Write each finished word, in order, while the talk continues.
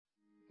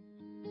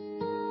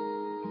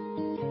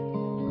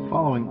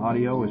following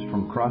audio is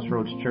from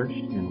Crossroads Church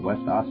in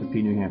West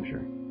Ossipee, New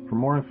Hampshire. For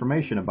more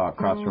information about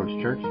Crossroads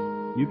Church,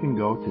 you can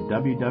go to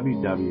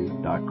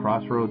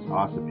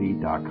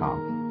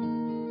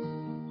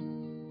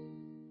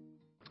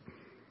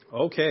www.crossroadsossipee.com.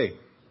 Okay.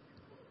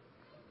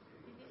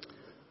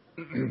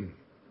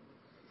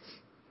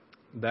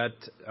 That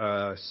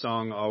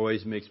song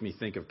always makes me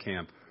think of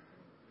camp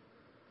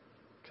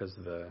because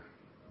of the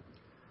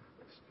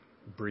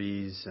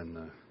breeze and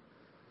the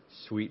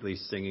sweetly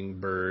singing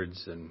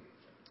birds and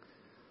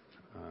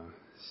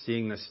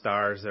seeing the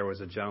stars. There was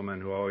a gentleman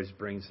who always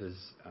brings his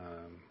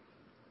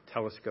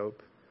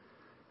telescope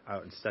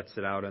out and sets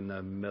it out in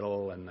the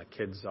middle, and the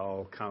kids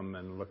all come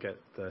and look at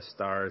the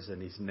stars,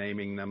 and he's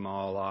naming them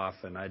all off,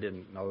 and I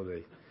didn't know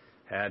they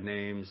had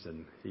names,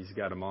 and he's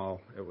got them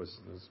all. It was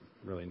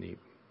really neat.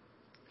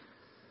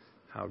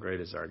 How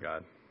great is our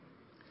God?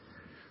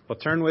 Well,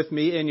 turn with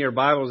me in your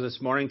Bibles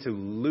this morning to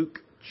Luke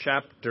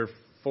chapter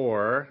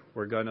 4.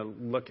 We're going to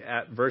look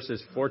at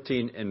verses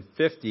 14 and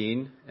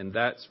 15, and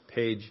that's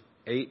page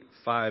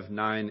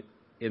 859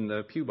 in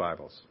the Pew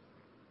Bibles.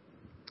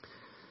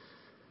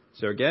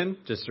 So again,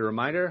 just a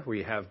reminder,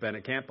 we have been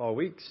at camp all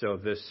week, so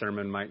this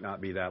sermon might not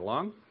be that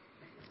long.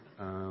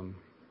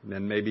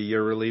 Then maybe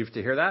you're relieved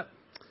to hear that.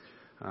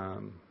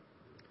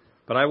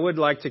 But I would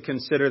like to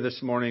consider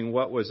this morning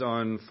what was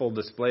on full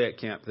display at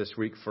camp this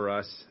week for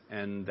us,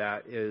 and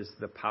that is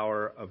the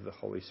power of the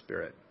Holy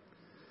Spirit.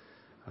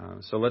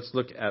 So let's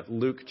look at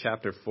Luke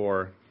chapter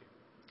 4,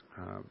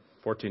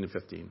 14 to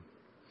 15.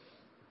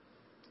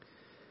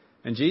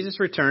 And Jesus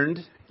returned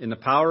in the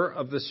power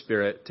of the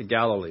Spirit to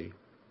Galilee,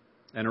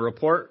 and a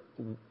report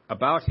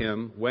about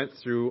him went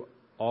through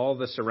all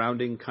the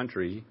surrounding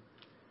country,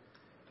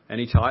 and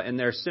he taught in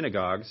their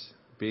synagogues,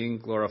 being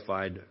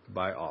glorified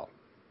by all.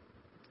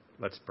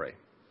 Let's pray.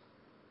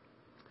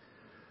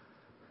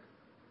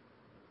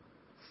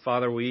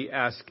 Father, we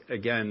ask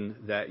again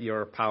that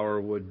your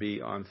power would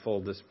be on full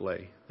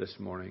display this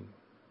morning.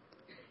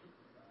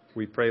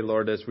 We pray,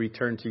 Lord, as we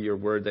turn to your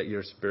word, that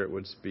your Spirit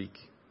would speak.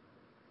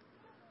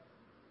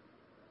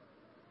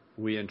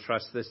 We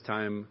entrust this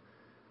time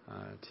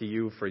to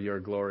you for your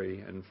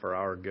glory and for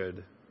our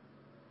good.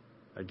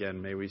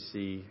 Again, may we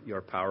see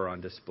your power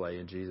on display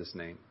in Jesus'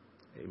 name.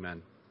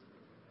 Amen.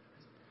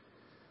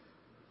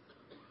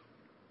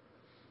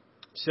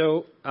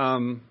 So,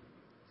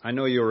 I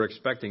know you were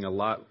expecting a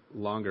lot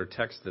longer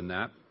text than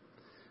that.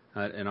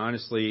 And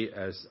honestly,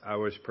 as I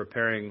was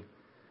preparing,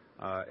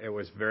 it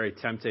was very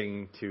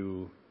tempting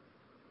to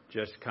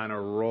just kind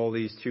of roll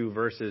these two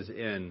verses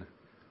in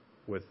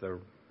with a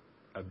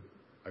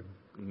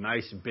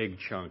nice big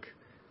chunk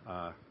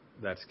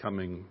that's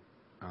coming.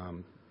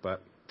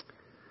 But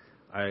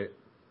I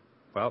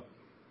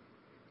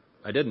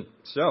didn't.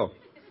 So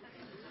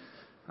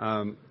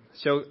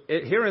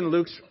here in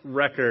Luke's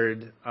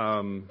record,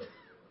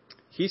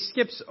 he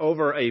skips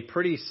over a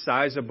pretty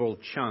sizable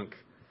chunk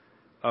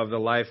of the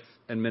life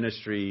and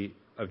ministry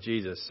of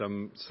Jesus,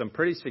 some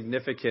pretty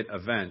significant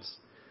events.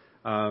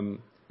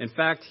 In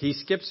fact, he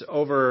skips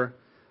over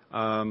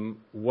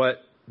what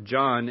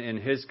John in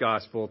his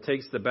gospel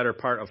takes the better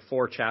part of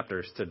 4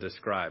 chapters to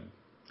describe.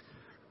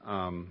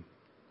 And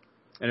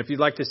if you'd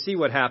like to see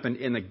what happened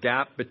in the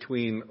gap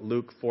between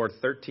Luke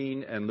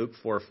 4:13 and Luke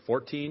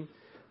 4:14,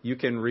 you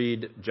can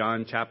read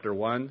John chapter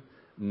 1,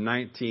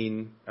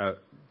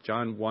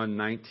 John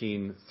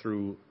 1:19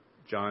 through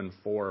John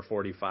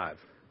 4:45,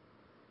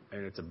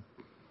 and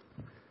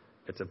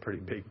it's a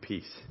pretty big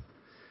piece.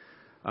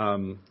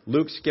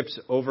 Luke skips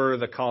over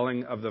the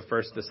calling of the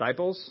first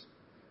disciples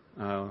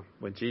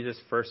when Jesus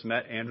first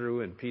met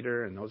Andrew and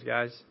Peter and those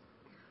guys,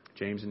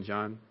 James and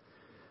John.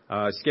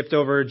 Skipped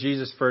over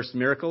Jesus' first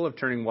miracle of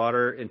turning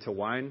water into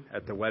wine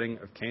at the wedding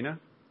of Cana,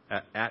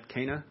 at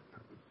Cana.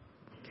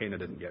 Cana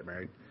didn't get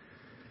married.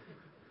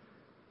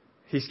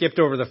 He skipped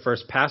over the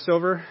first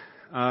Passover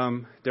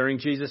during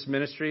Jesus'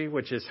 ministry,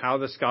 which is how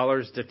the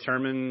scholars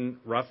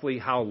determine roughly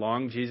how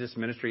long Jesus'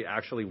 ministry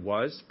actually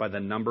was by the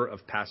number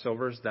of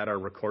Passovers that are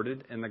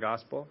recorded in the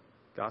Gospels.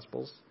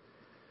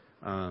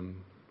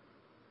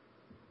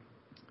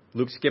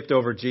 Luke skipped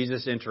over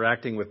Jesus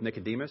interacting with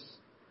Nicodemus.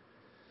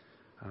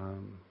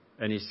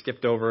 And he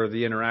skipped over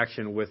the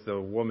interaction with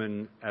the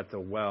woman at the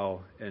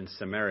well in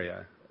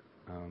Samaria.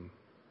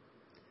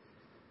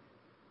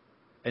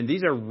 And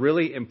these are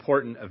really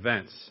important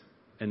events,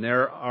 and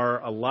there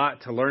are a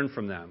lot to learn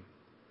from them.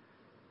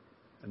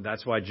 And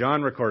that's why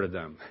John recorded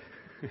them.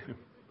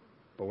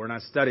 But we're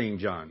not studying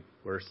John.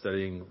 We're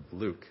studying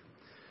Luke.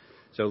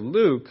 So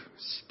Luke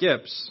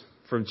skips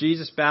from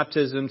Jesus'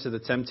 baptism to the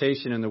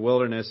temptation in the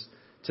wilderness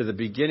to the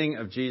beginning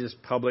of Jesus'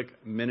 public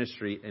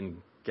ministry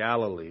in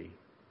Galilee.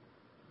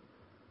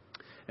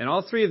 And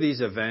all 3 of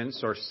these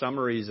events, or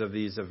summaries of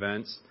these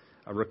events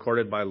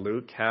recorded by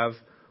Luke, have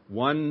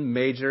one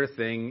major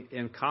thing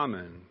in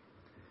common,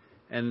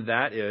 and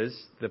that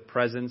is the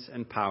presence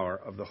and power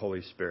of the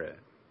Holy Spirit.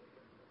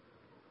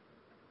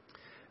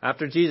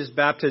 After Jesus'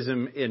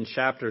 baptism in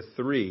chapter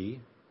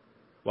 3,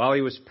 while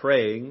he was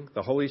praying,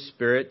 the Holy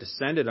Spirit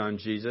descended on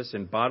Jesus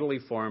in bodily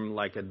form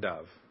like a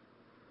dove.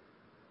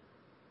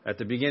 At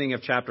the beginning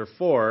of chapter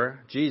 4,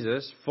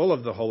 Jesus, full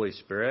of the Holy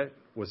Spirit,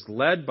 was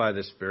led by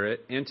the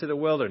Spirit into the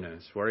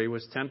wilderness, where he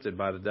was tempted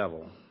by the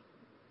devil.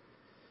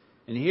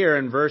 And here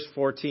in verse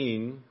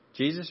 14,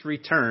 Jesus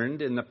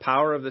returned in the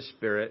power of the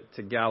Spirit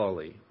to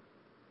Galilee.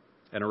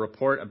 And a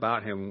report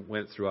about him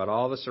went throughout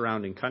all the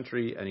surrounding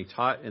country, and he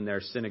taught in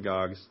their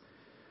synagogues,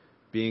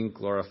 being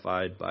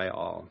glorified by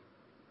all.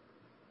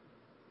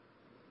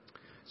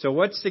 So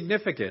what's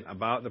significant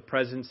about the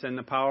presence and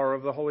the power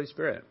of the Holy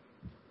Spirit?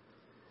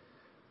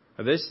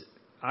 This,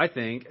 I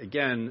think,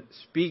 again,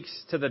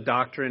 speaks to the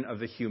doctrine of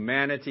the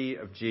humanity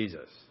of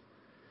Jesus.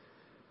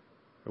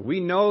 We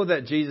know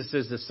that Jesus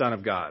is the Son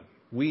of God.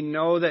 We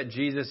know that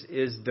Jesus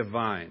is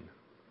divine,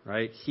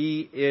 right?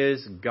 He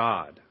is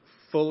God,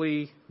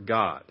 fully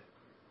God.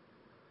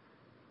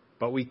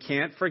 But we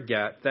can't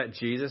forget that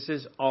Jesus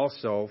is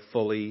also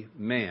fully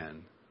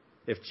man.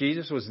 If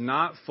Jesus was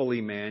not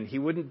fully man, he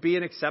wouldn't be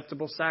an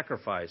acceptable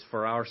sacrifice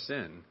for our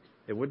sin.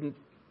 It wouldn't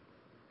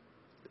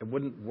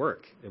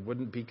work. It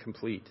wouldn't be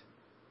complete.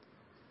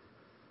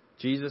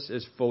 Jesus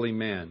is fully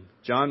man.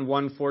 John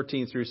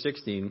 1:14 through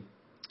 16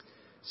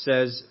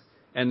 says,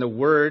 "And the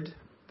Word,"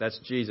 that's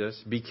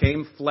Jesus,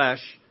 "became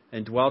flesh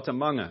and dwelt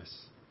among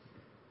us.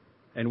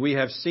 And we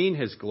have seen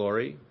his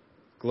glory,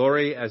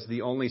 glory as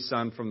the only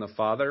Son from the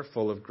Father,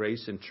 full of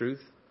grace and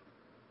truth.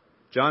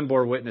 John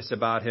bore witness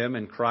about him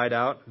and cried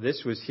out,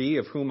 'This was he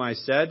of whom I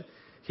said,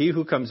 he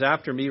who comes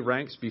after me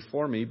ranks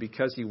before me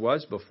because he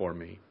was before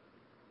me.'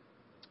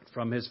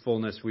 From his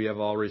fullness we have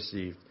all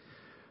received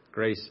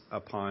grace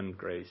upon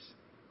grace."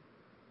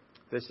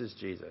 This is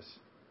Jesus.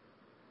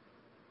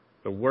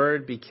 The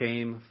Word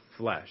became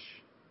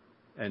flesh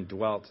and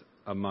dwelt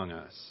among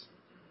us.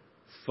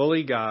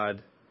 Fully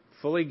God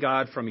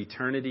from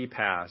eternity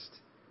past,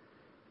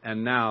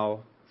 and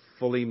now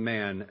fully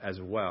man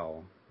as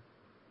well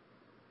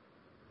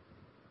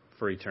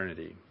for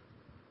eternity.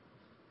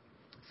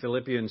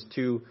 Philippians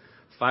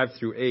 2:5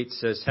 through 8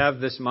 says, "Have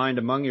this mind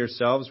among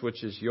yourselves,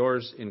 which is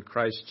yours in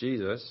Christ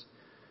Jesus,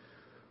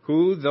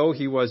 who, though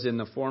he was in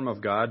the form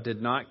of God,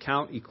 did not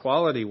count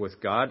equality with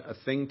God a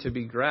thing to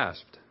be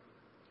grasped,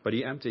 but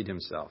he emptied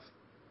himself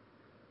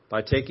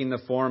by taking the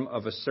form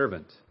of a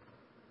servant,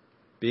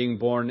 being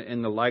born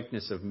in the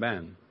likeness of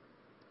men.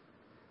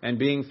 And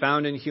being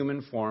found in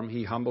human form,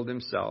 he humbled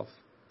himself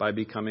by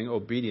becoming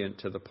obedient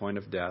to the point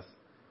of death,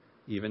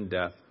 even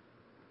death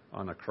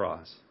on a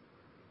cross."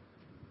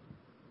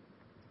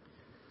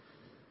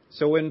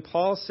 So when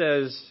Paul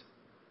says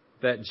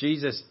that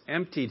Jesus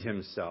emptied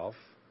himself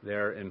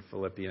there in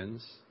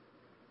Philippians,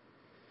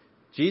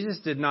 Jesus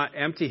did not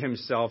empty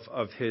himself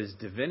of his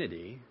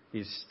divinity.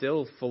 He's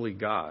still fully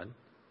God.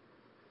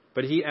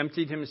 But he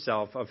emptied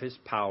himself of his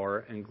power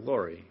and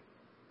glory.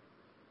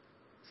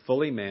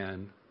 Fully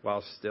man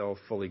while still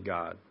fully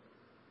God.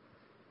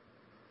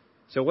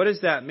 So what does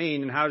that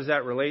mean, and how does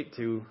that relate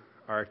to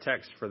our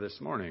text for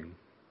this morning?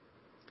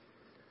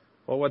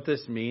 Well, what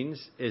this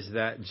means is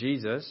that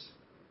Jesus,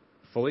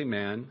 fully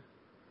man,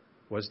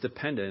 was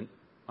dependent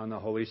on the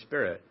Holy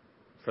Spirit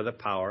for the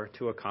power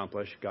to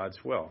accomplish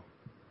God's will.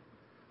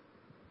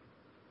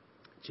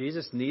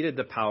 Jesus needed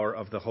the power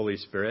of the Holy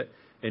Spirit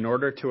in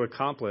order to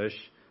accomplish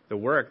the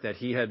work that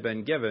he had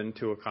been given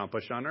to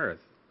accomplish on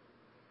earth.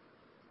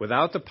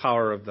 Without the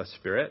power of the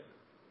Spirit,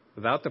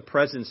 without the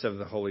presence of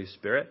the Holy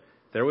Spirit,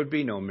 there would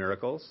be no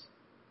miracles.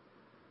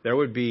 There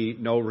would be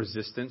no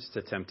resistance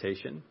to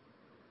temptation.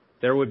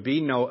 There would be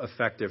no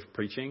effective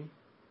preaching.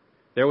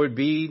 There would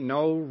be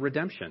no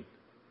redemption.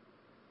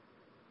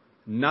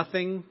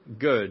 Nothing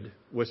good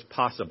was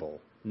possible.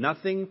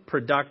 Nothing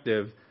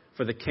productive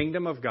for the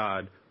kingdom of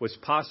God was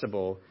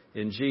possible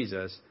in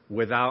Jesus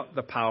without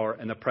the power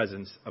and the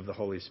presence of the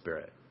Holy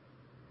Spirit.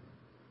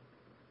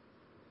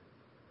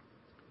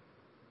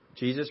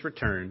 Jesus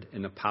returned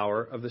in the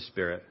power of the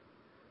Spirit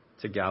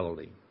to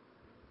Galilee.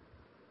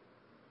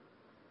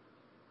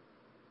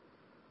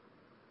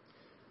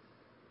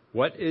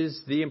 What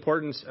is the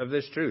importance of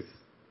this truth?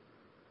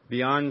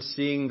 Beyond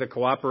seeing the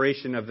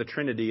cooperation of the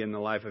Trinity in the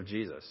life of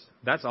Jesus.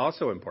 That's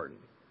also important.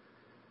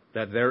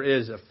 That there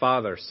is a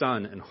Father,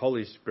 Son, and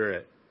Holy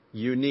Spirit,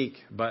 unique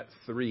but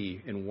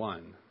three in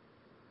one.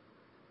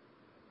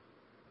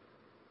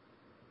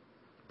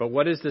 But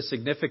what is the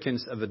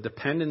significance of the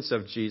dependence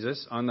of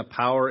Jesus on the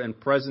power and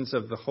presence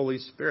of the Holy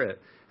Spirit?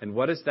 And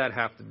what does that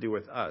have to do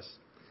with us?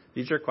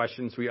 These are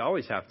questions we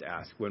always have to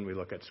ask when we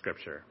look at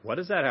Scripture. What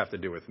does that have to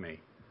do with me?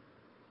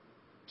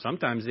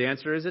 Sometimes the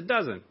answer is it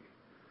doesn't.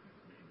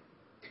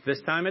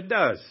 This time it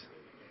does.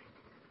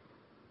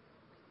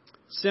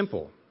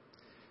 Simple.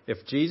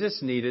 If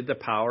Jesus needed the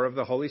power of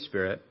the Holy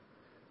Spirit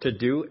to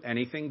do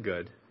anything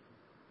good,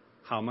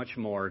 how much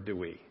more do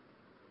we?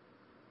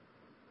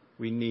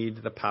 We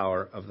need the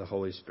power of the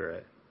Holy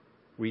Spirit.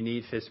 We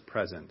need his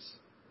presence.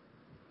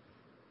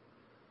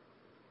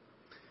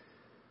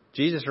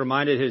 Jesus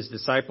reminded his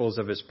disciples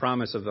of his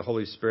promise of the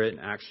Holy Spirit in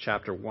Acts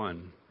chapter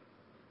 1.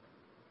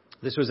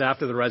 This was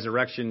after the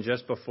resurrection,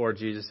 just before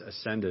Jesus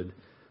ascended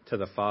to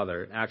the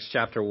Father. Acts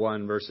chapter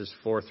 1, verses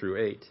 4 through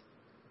 8.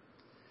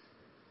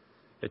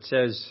 It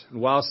says,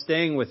 while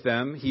staying with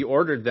them, he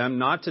ordered them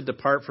not to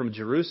depart from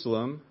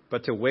Jerusalem,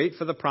 but to wait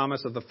for the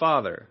promise of the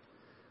Father,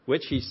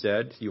 which he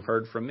said, you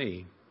heard from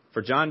me.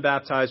 For John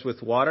baptized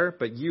with water,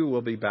 but you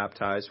will be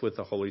baptized with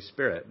the Holy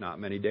Spirit not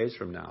many days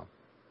from now.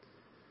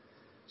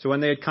 So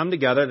when they had come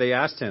together, they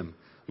asked him,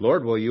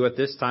 Lord, will you at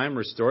this time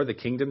restore the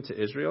kingdom to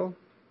Israel?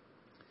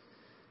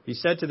 He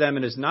said to them,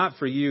 it is not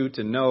for you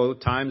to know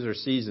times or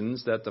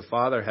seasons that the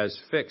Father has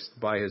fixed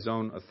by his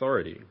own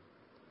authority.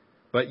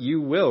 But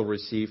you will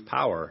receive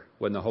power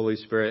when the Holy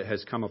Spirit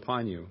has come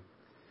upon you.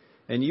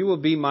 And you will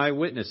be my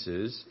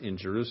witnesses in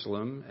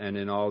Jerusalem and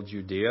in all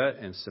Judea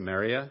and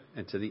Samaria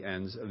and to the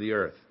ends of the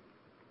earth.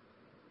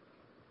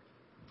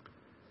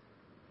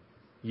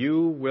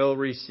 You will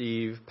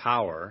receive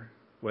power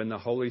when the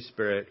Holy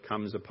Spirit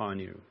comes upon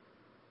you.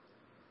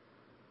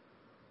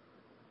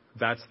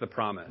 That's the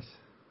promise.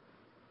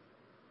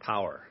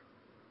 Power.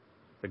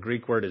 The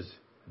Greek word is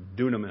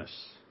dunamis.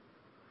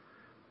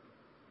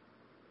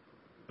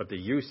 But the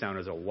U sound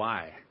is a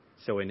Y.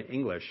 So in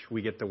English,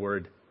 we get the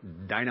word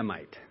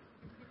dynamite.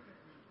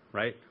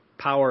 Right?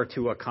 Power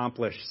to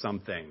accomplish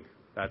something.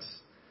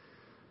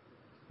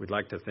 We'd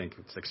like to think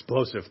it's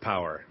explosive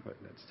power. But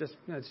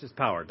it's just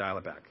power. Dial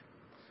it back.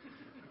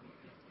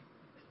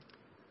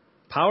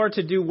 Power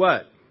to do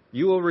what?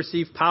 You will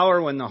receive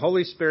power when the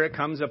Holy Spirit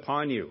comes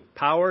upon you.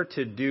 Power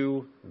to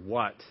do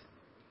what?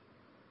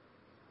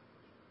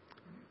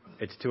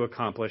 It's to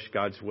accomplish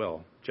God's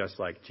will, just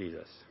like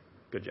Jesus.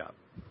 Good job.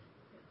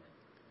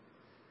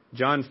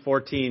 John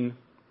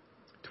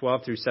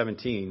 14:12 through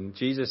 17,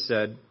 Jesus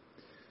said,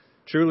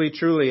 Truly,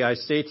 truly, I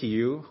say to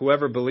you,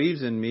 whoever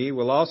believes in me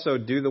will also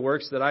do the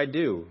works that I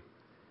do.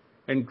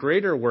 And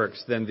greater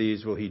works than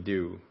these will he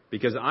do,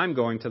 because I'm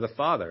going to the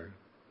Father.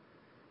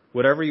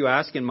 Whatever you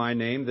ask in my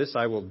name, this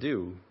I will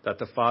do, that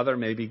the Father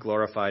may be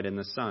glorified in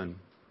the Son.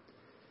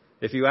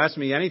 If you ask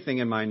me anything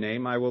in my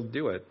name, I will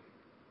do it.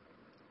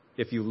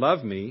 If you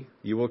love me,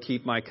 you will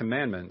keep my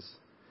commandments.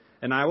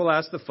 And I will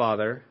ask the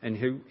Father,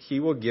 and he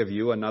will give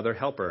you another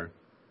helper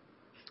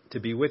to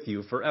be with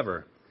you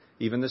forever,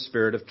 even the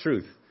Spirit of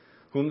truth,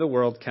 whom the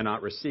world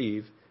cannot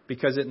receive,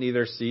 because it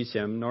neither sees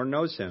him nor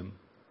knows him.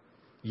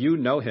 You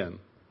know him,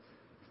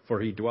 for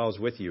he dwells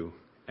with you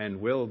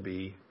and will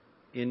be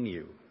in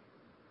you.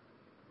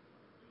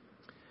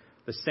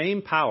 The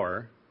same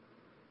power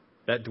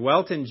that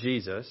dwelt in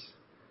Jesus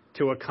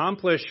to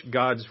accomplish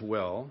God's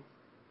will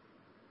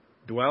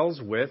dwells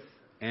with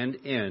and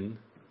in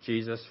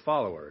Jesus'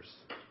 followers,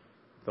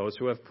 those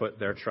who have put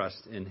their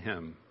trust in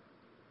him.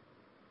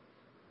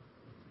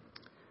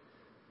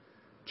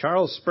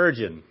 Charles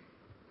Spurgeon,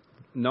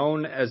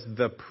 known as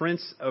the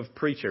Prince of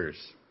Preachers,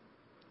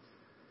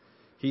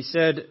 he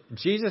said,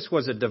 Jesus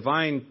was a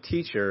divine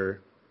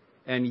teacher,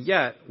 and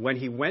yet when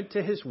he went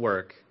to his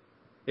work,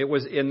 it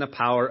was in the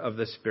power of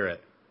the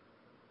Spirit.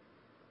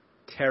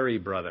 Tarry,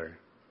 brother,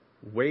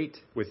 wait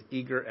with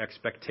eager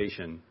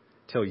expectation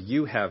till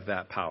you have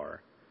that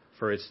power,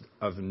 for it's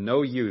of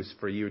no use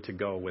for you to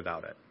go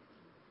without it.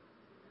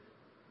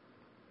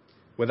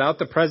 Without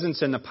the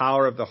presence and the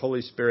power of the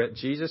Holy Spirit,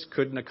 Jesus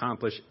couldn't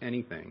accomplish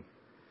anything.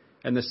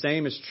 And the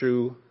same is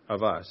true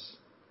of us.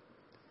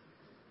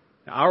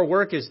 Our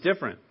work is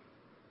different.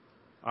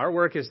 Our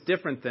work is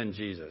different than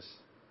Jesus.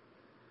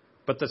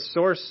 But the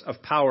source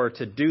of power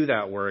to do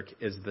that work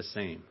is the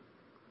same.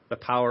 The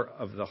power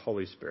of the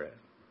Holy Spirit.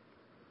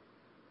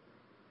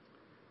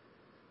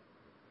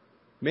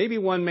 Maybe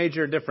one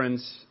major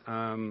difference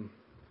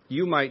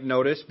you might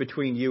notice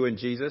between you and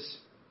Jesus,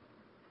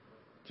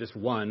 just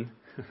one,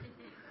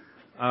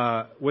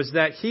 was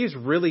that he's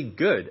really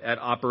good at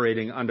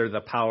operating under the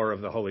power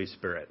of the Holy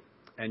Spirit.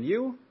 And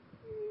you,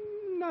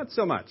 not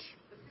so much.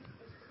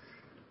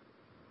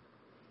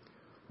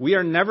 We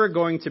are never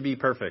going to be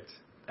perfect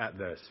at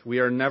this.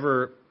 We're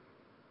never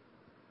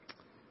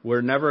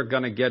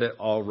going to get it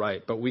all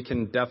right, but we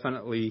can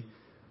definitely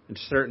and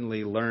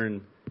certainly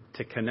learn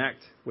to connect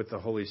with the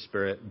Holy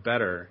Spirit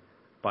better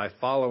by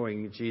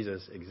following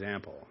Jesus'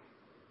 example.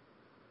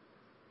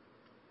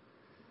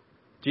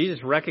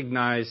 Jesus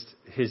recognized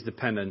his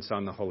dependence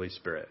on the Holy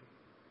Spirit.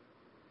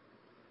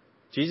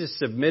 Jesus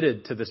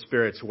submitted to the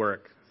Spirit's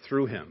work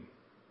through him.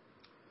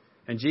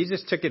 And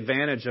Jesus took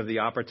advantage of the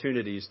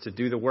opportunities to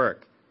do the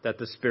work that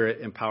the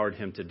Spirit empowered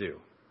him to do.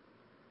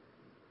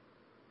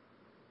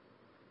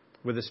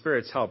 With the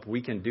Spirit's help,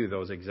 we can do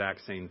those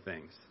exact same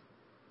things.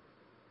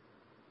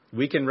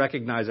 We can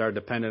recognize our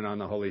dependence on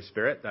the Holy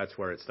Spirit. That's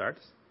where it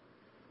starts.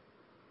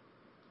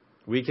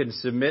 We can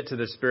submit to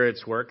the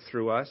Spirit's work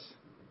through us.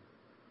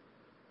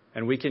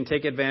 And we can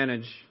take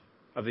advantage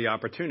of the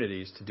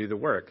opportunities to do the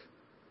work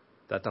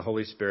that the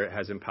Holy Spirit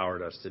has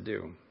empowered us to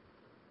do.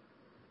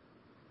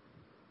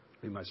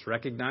 We must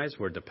recognize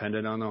we're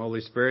dependent on the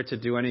Holy Spirit to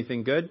do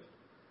anything good.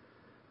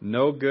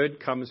 No good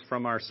comes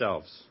from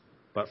ourselves,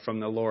 but from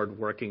the Lord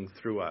working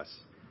through us.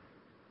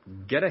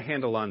 Get a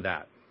handle on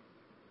that.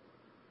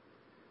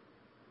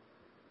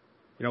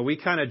 We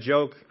kind of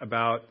joke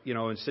about,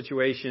 in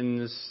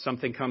situations,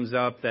 something comes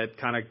up that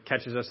kind of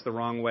catches us the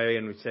wrong way,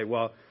 and we say,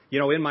 well,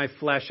 In my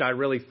flesh, I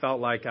really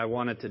felt like I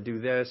wanted to do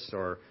this,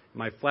 or in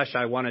my flesh,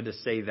 I wanted to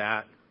say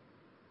that.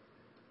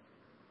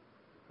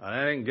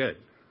 That ain't good.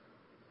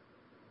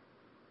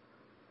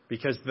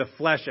 Because the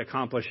flesh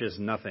accomplishes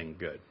nothing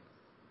good.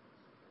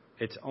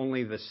 It's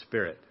only the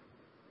Spirit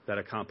that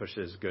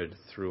accomplishes good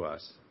through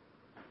us.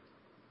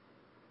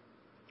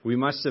 We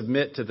must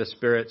submit to the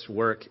Spirit's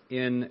work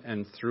in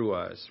and through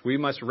us. We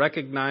must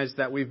recognize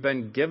that we've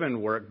been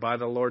given work by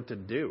the Lord to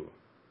do,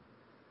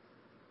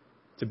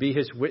 to be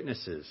His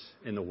witnesses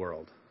in the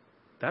world.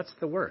 That's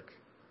the work.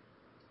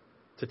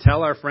 To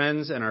tell our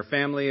friends and our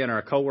family and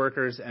our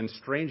coworkers and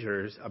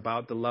strangers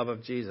about the love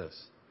of Jesus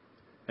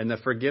and the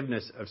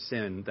forgiveness of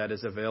sin that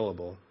is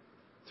available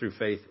through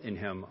faith in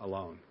Him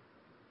alone.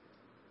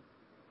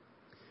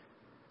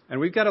 And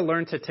we've got to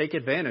learn to take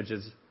advantage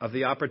of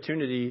the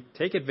opportunities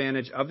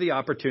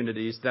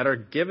that are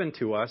given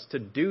to us to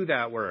do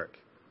that work.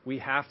 We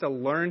have to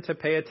learn to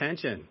pay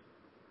attention.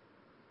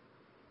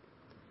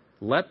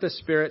 Let the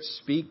Spirit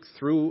speak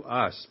through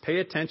us. Pay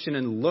attention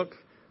and look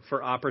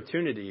for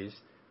opportunities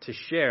to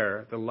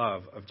share the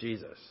love of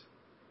Jesus.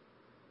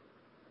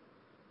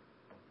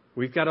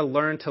 We've got to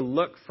learn to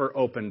look for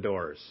open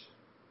doors.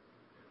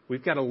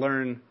 We've got to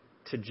learn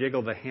to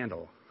jiggle the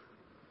handle.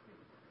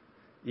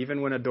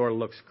 Even when a door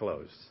looks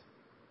closed,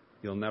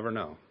 you'll never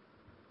know.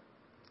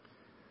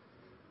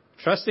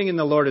 Trusting in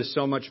the Lord is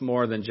so much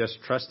more than just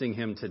trusting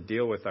Him to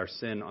deal with our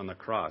sin on the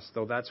cross,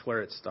 though that's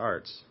where it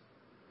starts.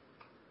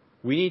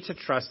 We need to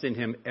trust in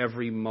Him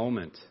every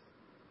moment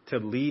to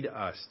lead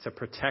us, to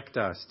protect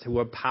us, to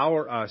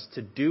empower us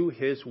to do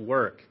His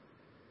work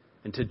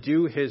and to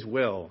do His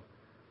will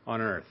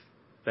on earth,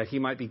 that He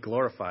might be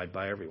glorified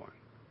by everyone.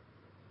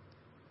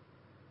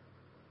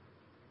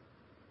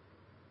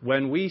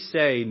 When we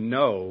say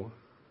no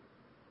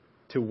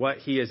to what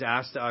He has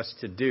asked us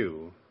to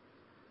do,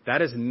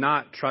 that is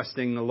not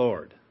trusting the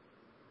Lord.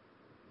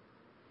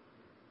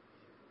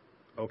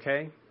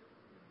 Okay?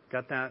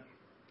 Got that?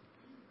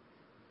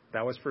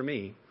 That was for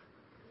me.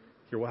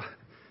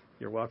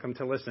 You're welcome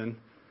to listen,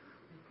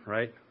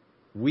 right?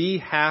 We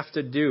have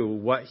to do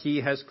what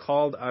He has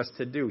called us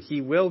to do.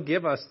 He will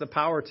give us the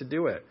power to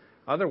do it.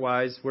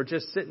 Otherwise, we're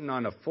just sitting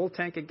on a full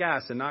tank of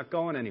gas and not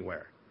going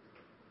anywhere.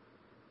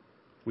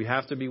 We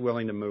have to be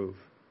willing to move.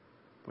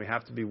 We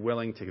have to be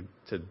willing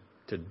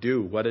to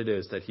do what it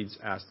is that He's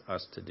asked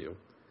us to do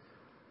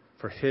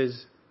for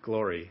His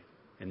glory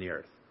in the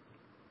earth.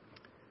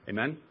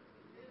 Amen?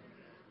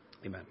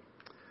 Amen.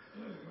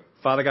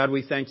 Father God,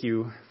 we thank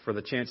You for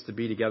the chance to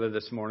be together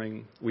this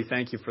morning. We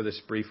thank You for this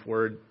brief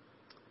word.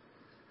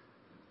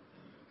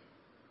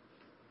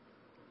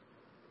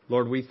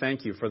 Lord, we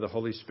thank You for the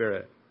Holy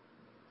Spirit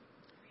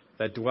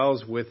that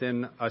dwells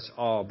within us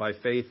all by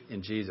faith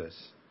in Jesus.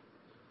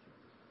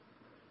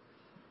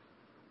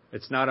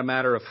 It's not a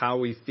matter of how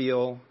we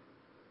feel,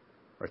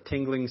 or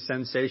tingling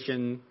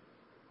sensation,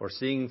 or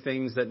seeing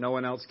things that no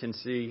one else can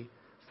see.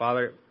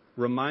 Father,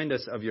 remind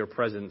us of Your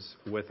presence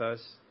with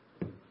us.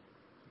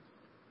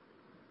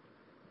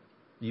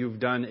 You've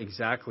done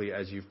exactly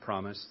as You've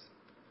promised,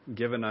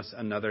 given us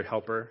another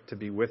helper to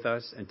be with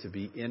us and to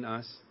be in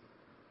us.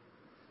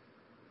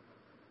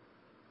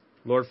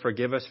 Lord,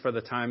 forgive us for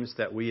the times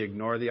that we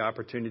ignore the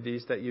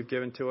opportunities that You've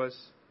given to us.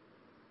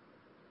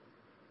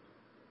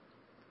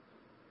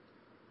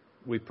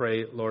 We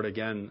pray, Lord,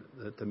 again,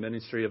 that the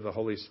ministry of the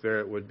Holy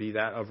Spirit would be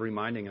that of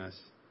reminding us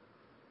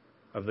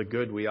of the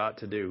good we ought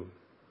to do.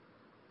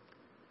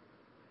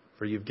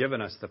 For You've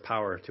given us the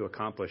power to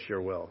accomplish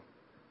Your will.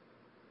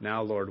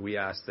 Now, Lord, we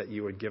ask that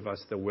You would give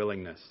us the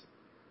willingness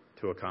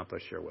to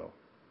accomplish Your will.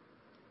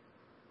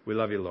 We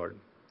love You, Lord.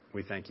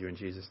 We thank You in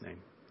Jesus' name.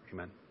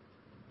 Amen.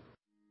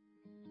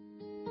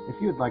 If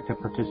you would like to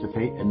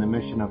participate in the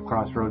mission of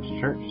Crossroads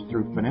Church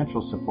through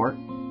financial support,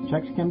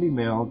 checks can be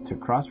mailed to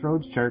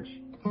Crossroads Church,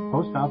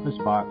 Post Office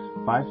Box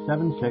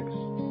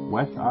 576,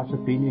 West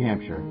Ossipee, New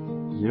Hampshire,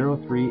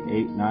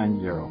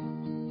 03890.